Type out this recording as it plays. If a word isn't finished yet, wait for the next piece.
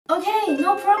Okay,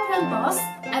 no problem, boss.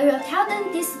 I will tell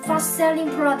them this fast-selling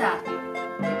product.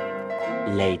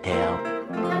 Later.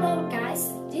 Hello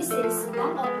guys, this is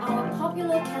one of our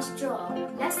popular cash drawer.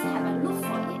 Let's have a look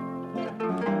for it.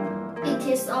 It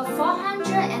is a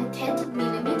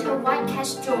 410mm wide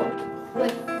cash drawer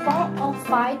with 4 or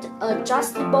 5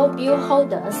 adjustable bill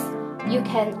holders. You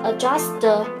can adjust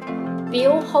the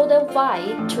bill holder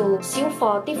wide to suit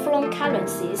for different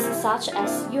currencies such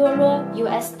as Euro,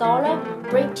 US dollar,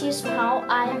 British pound,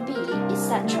 RMB,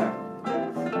 etc.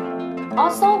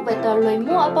 Also, with the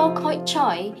removable coin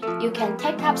joint, you can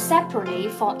take up separately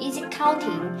for easy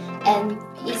counting, and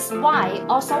its wide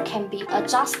also can be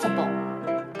adjustable.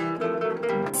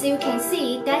 As you can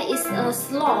see, there is a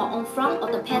slot on front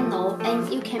of the panel, and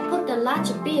you can put the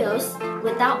large bills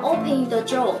without opening the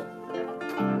drawer.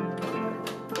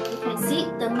 You can see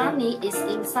the money is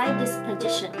inside this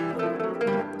position.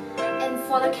 And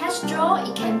for the cash drawer,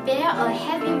 it can bear a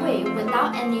heavy weight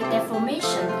without any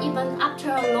deformation even after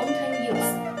a long-term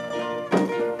use.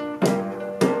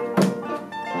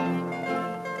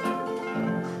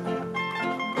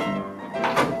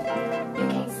 You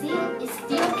can see it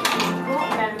still can work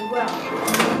very well.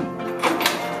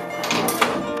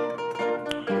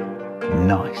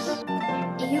 Nice.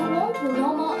 If you want to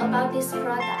know more about these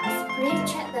products, please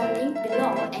check the link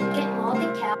below and get more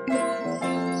details.